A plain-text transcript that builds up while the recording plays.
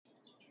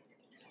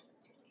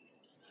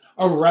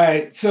All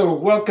right. So,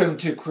 welcome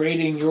to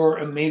Creating Your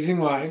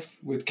Amazing Life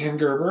with Ken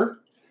Gerber.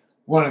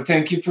 Want to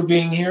thank you for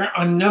being here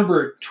on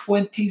number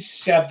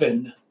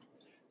 27.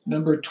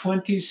 Number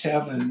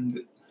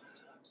 27.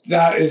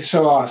 That is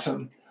so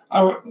awesome.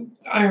 I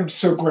am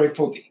so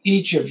grateful to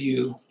each of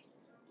you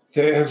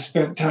that have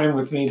spent time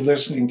with me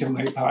listening to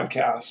my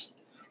podcast,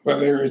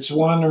 whether it's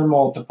one or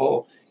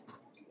multiple.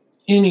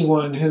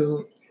 Anyone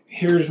who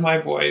hears my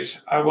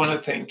voice, I want to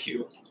thank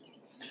you.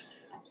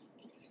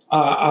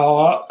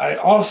 I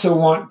also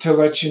want to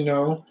let you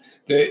know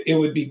that it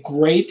would be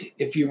great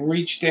if you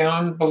reach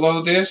down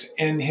below this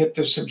and hit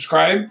the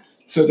subscribe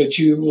so that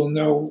you will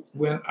know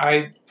when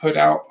I put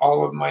out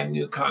all of my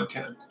new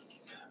content.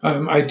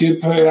 I do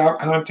put out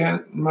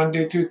content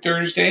Monday through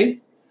Thursday,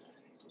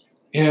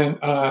 and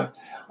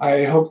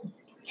I hope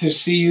to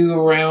see you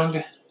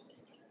around.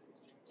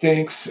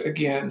 Thanks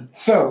again.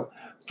 So,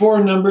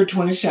 for number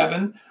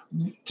 27,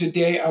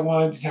 today I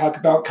wanted to talk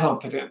about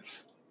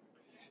confidence.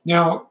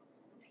 Now,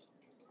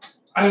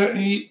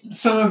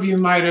 some of you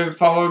might have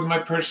followed my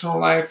personal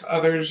life,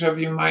 others of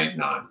you might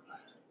not.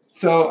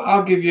 So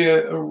I'll give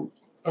you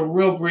a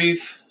real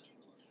brief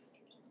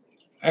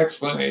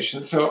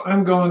explanation. So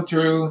I'm going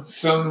through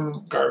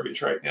some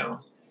garbage right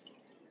now.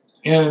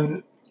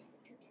 And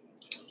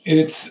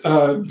it's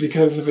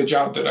because of a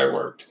job that I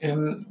worked.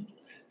 And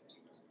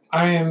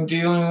I am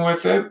dealing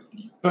with it,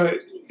 but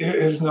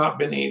it has not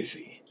been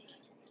easy.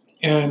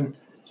 And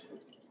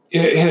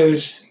it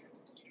has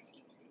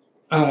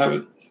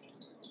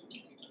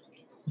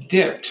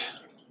dipped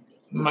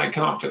my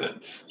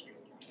confidence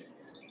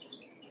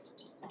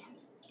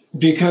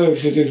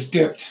because it has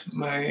dipped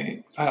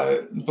my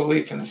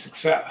belief in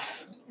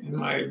success, in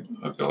my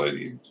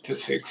ability to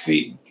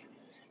succeed.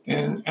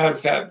 And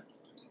as that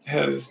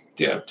has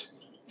dipped,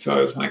 so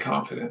has my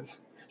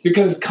confidence.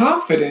 Because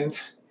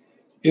confidence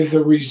is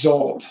a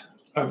result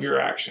of your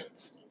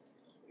actions.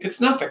 It's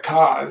not the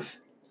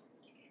cause.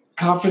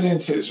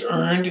 Confidence is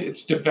earned,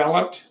 it's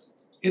developed,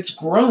 it's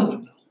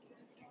grown.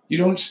 You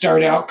don't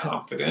start out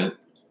confident.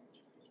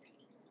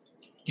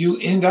 You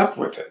end up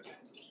with it.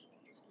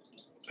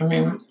 I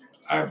mean,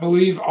 I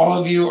believe all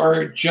of you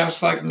are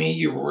just like me.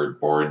 You were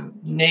born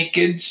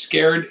naked,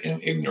 scared,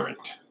 and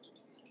ignorant.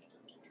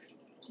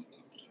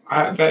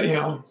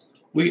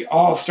 We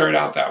all start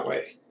out that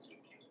way.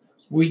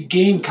 We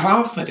gain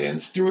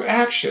confidence through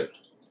action.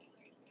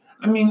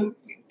 I mean,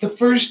 the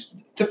first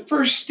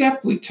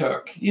step we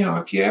took,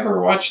 if you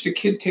ever watched a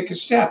kid take a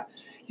step,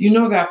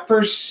 that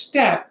first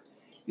step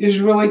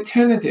is really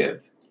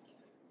tentative.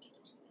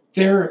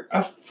 They're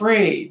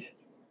afraid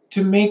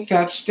to make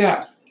that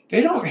step.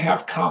 They don't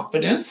have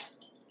confidence,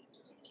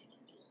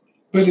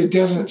 but it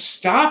doesn't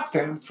stop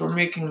them from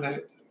making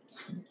the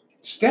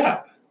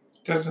step.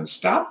 It doesn't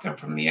stop them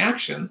from the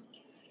action.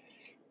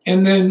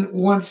 And then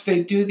once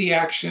they do the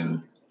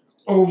action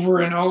over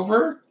and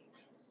over,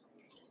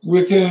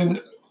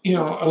 within,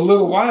 a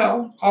little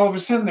while, all of a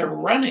sudden they're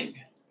running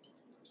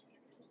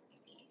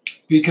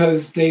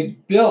because they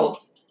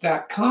built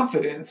that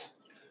confidence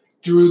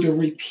through the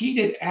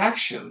repeated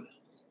action.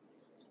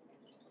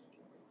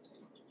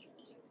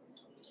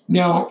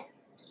 Now,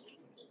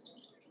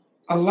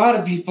 a lot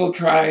of people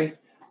try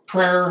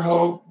prayer,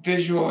 hope,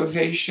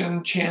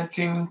 visualization,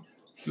 chanting,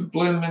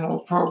 subliminal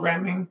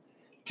programming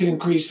to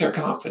increase their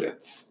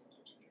confidence.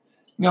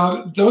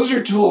 Now, those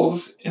are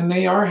tools and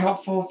they are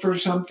helpful for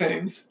some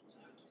things,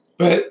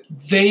 but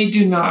they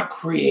do not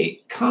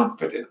create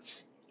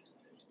confidence.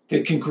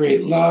 They can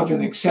create love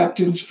and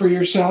acceptance for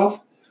yourself,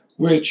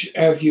 which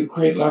as you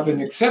create love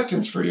and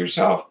acceptance for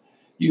yourself,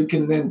 you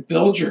can then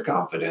build your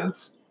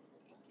confidence,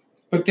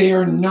 but they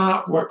are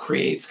not what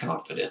creates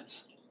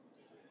confidence.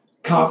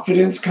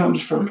 Confidence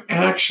comes from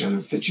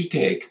actions that you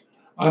take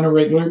on a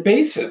regular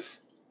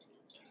basis.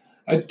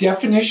 A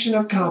definition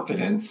of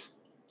confidence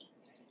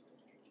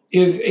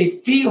is a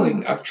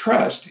feeling of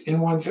trust in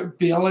one's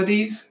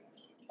abilities,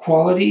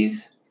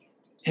 qualities,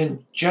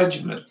 and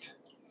judgment.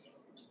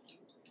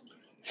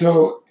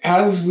 So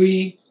as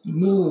we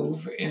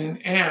move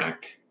and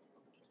act,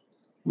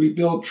 we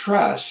build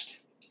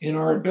trust in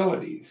our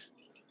abilities.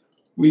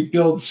 We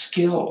build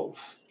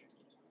skills.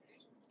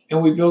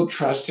 And we build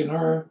trust in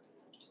our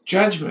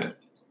judgment.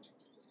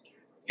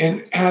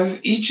 And as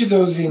each of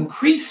those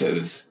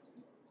increases,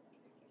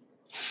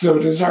 so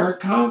does our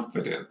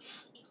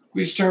confidence.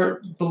 We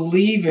start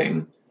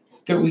believing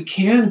that we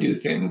can do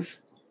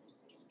things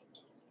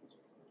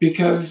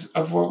because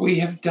of what we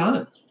have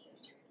done.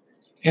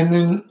 And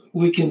then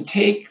we can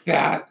take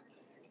the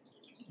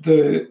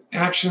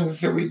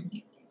actions that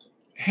we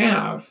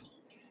have,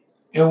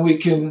 and we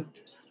can,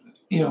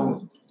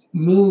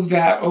 move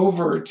that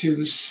over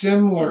to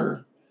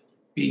similar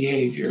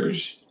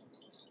behaviors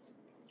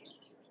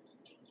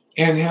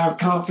and have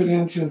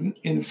confidence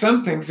in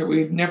some things that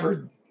we've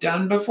never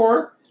done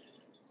before,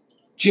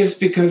 just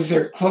because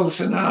they're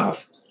close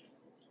enough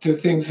to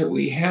things that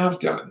we have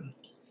done.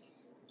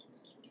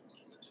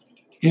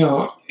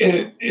 If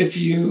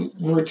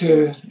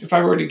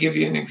I were to give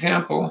you an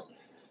example,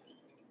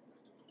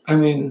 I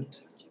mean,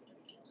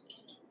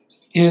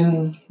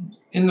 in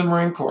in the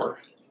Marine Corps,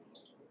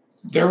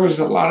 there was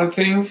a lot of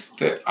things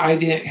that I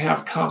didn't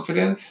have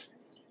confidence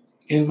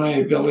in my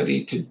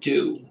ability to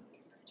do.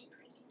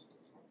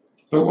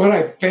 But what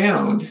I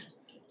found,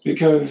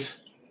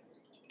 because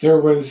there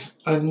was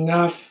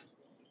enough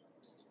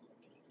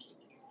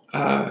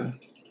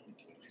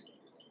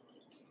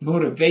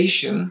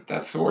motivation,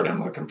 that's the word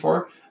I'm looking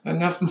for,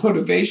 enough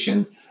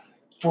motivation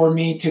for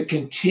me to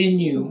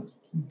continue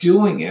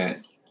doing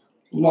it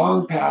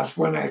long past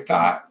when I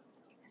thought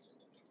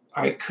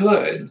I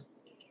could.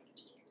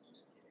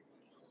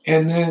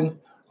 And then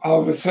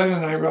all of a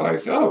sudden I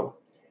realized, oh,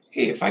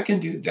 hey, if I can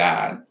do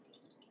that,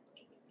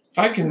 if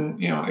I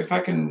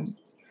can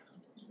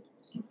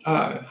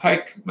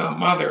hike Mount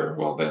Mother,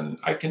 well, then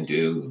I can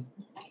do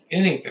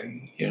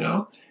anything,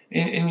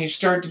 and you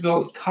start to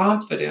build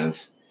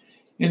confidence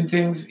in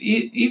things,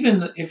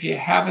 even if you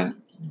haven't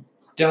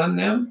done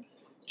them,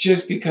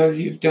 just because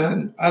you've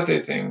done other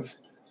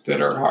things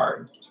that are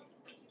hard.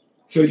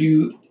 So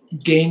you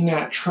gain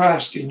that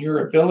trust in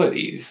your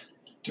abilities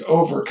to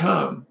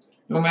overcome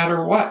no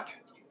matter what.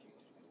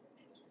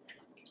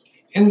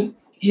 And,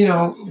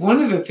 one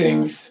of the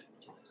things,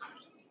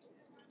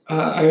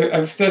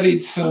 I've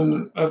studied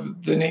some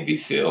of the Navy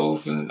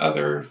SEALs and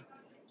other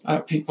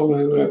people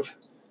who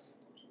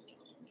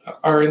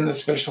are in the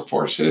Special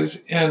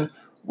Forces. And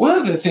one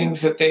of the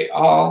things that they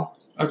all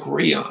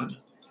agree on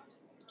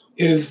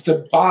is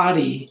the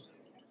body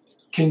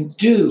can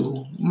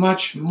do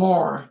much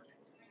more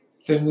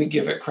than we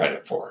give it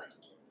credit for.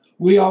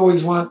 We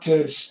always want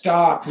to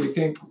stop. We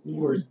think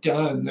we're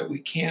done, that we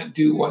can't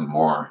do one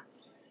more.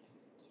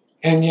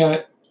 And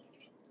yet,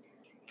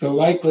 the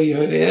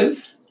likelihood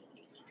is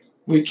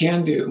we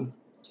can do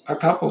a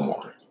couple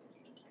more.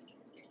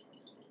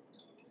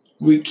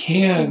 We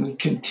can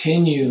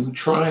continue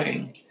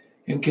trying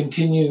and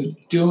continue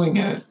doing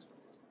it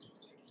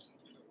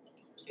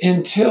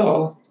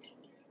until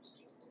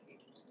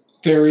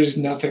there is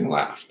nothing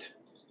left.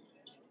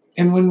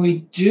 And when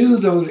we do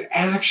those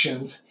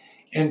actions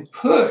and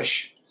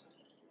push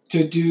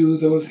to do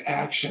those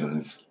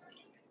actions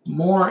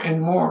more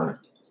and more,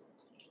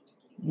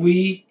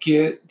 we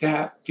get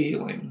that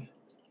feeling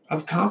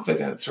of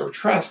confidence or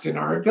trust in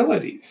our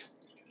abilities.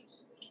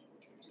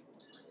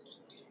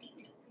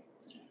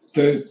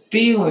 The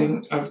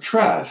feeling of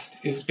trust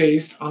is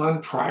based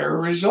on prior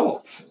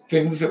results,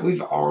 things that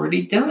we've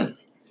already done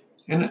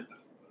and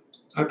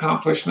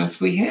accomplishments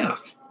we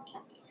have.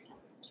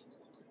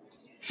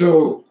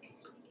 So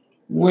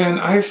when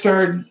I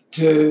started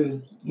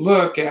to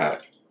look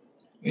at,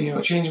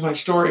 change my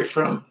story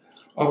from,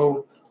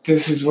 oh,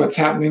 this is what's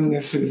happening,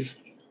 this is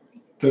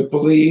the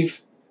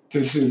belief,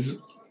 this is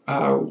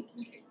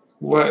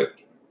what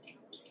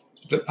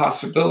the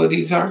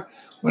possibilities are.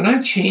 When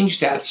I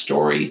changed that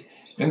story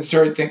and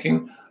started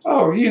thinking,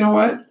 oh, you know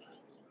what?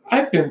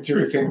 I've been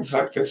through things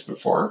like this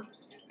before,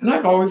 and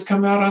I've always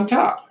come out on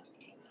top.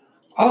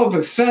 All of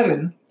a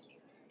sudden,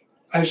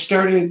 I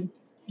started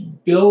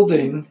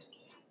building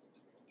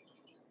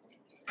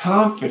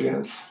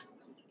confidence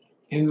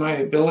in my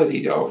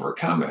ability to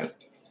overcome it.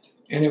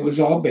 And it was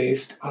all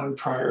based on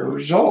prior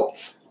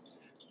results.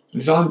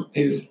 It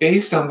was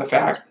based on the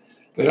fact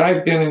that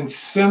I've been in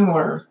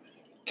similar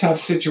tough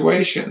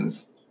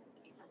situations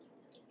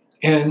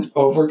and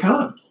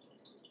overcome.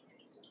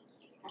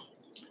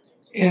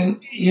 And,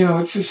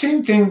 it's the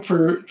same thing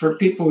for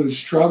people who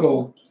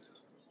struggle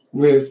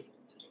with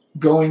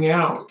going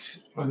out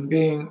and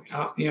being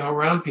out,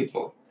 around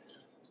people.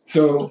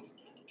 So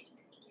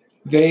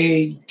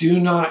they do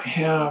not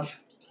have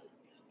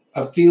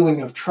a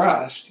feeling of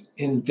trust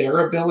in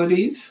their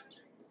abilities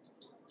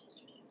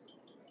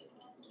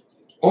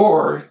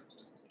or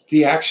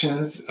the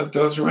actions of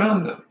those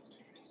around them.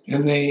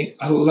 And they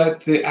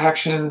let the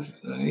actions,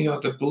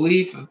 the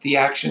belief of the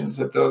actions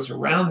of those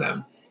around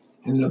them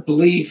and the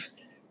belief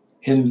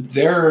in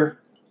their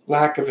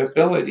lack of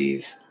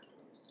abilities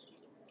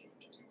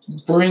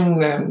bring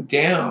them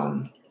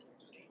down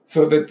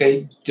so that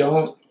they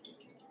don't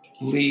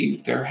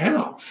leave their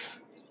house.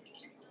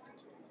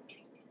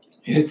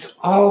 It's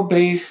all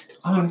based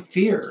on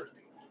fear.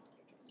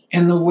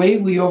 And the way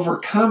we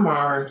overcome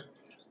our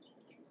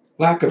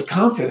lack of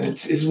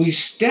confidence is we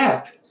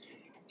step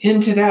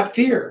into that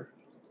fear.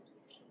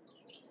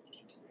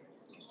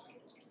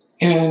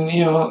 And,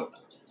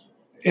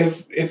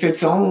 if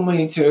it's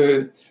only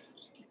to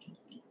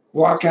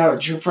walk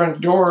out your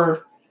front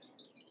door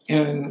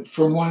and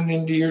from one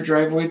end of your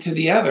driveway to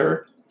the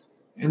other,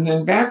 and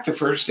then back the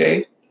first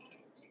day,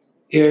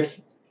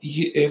 if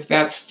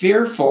that's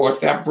fearful, if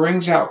that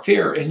brings out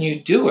fear and you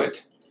do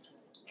it,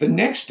 the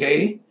next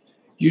day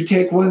you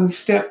take one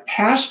step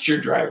past your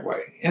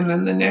driveway, and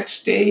then the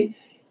next day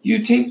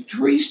you take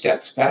 3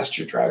 steps past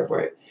your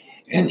driveway.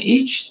 And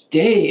each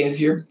day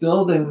as you're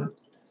building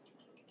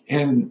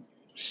and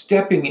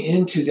stepping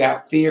into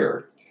that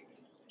fear,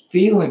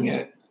 feeling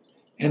it,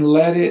 and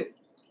let it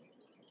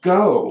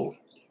go,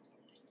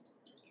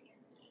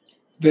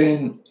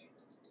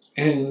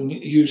 and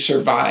you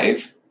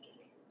survive.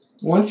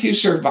 Once you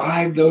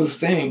survive those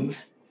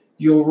things,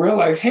 you'll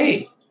realize,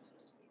 hey,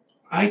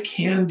 I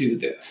can do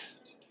this.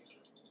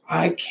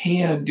 I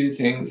can do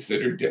things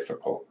that are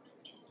difficult.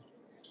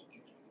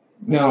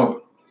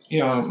 Now,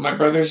 my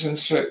brothers and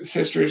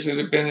sisters that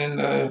have been in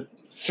the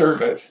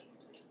service,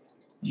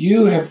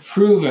 you have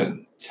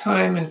proven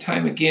time and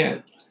time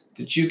again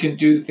that you can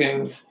do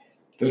things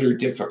that are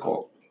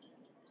difficult.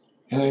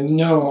 And I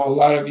know a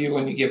lot of you,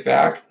 when you get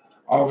back,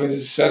 all of a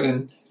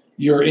sudden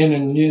you're in a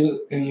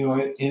new,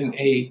 in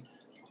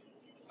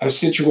a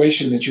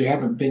situation that you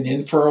haven't been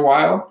in for a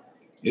while.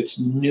 It's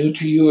new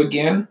to you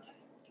again.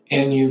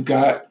 And you've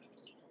got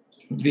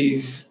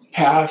these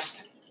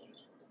past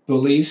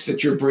beliefs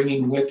that you're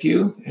bringing with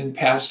you and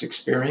past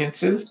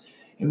experiences.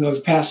 And those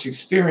past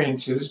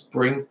experiences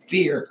bring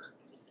fear.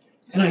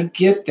 And I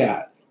get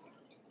that.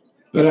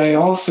 But I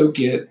also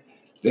get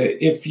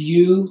that if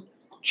you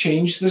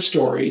change the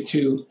story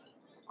to,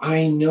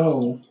 I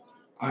know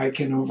I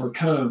can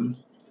overcome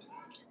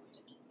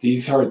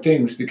these hard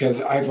things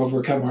because I've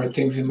overcome hard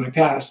things in my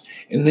past.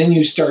 And then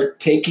you start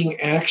taking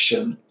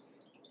action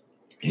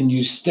and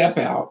you step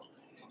out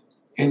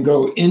and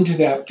go into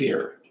that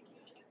fear,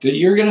 that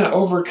you're going to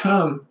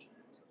overcome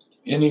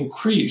and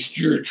increase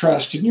your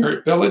trust in your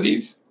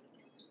abilities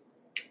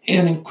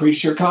and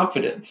increase your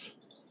confidence.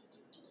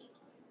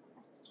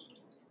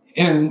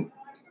 And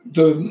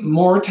the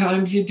more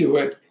times you do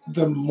it,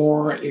 the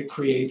more it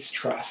creates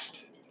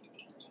trust.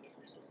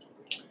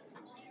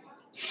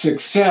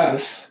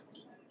 Success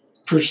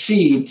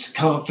precedes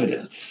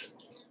confidence.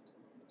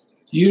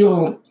 You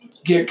don't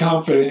get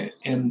confident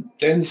and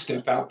then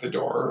step out the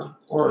door,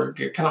 or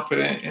get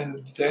confident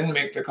and then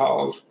make the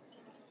calls.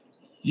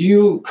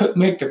 You could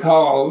make the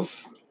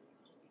calls,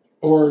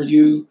 or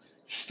you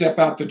step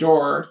out the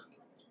door,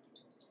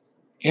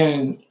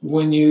 and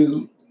when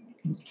you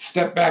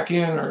step back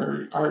in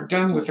or are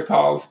done with the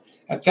calls,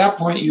 at that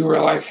point you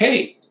realize,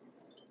 hey,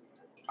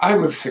 I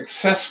was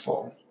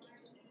successful.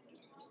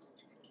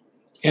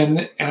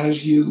 And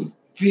as you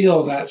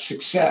feel that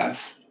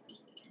success,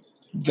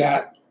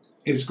 that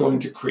is going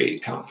to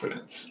create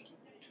confidence.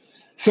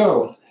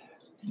 So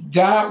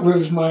that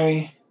was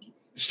my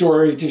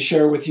story to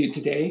share with you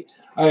today.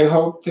 I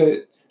hope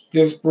that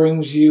this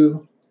brings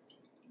you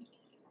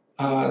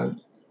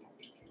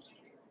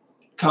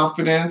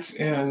confidence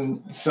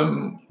and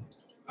some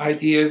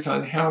ideas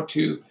on how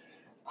to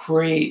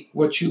create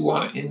what you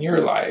want in your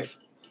life.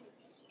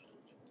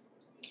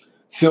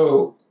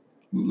 So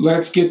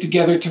let's get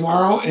together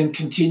tomorrow and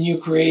continue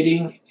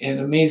creating an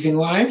amazing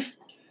life.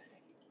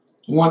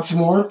 Once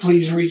more,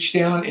 please reach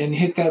down and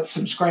hit that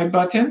subscribe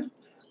button.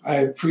 I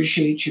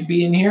appreciate you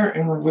being here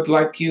and would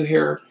like you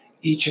here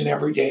each and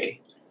every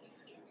day.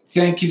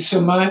 Thank you so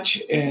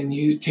much, and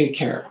you take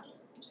care.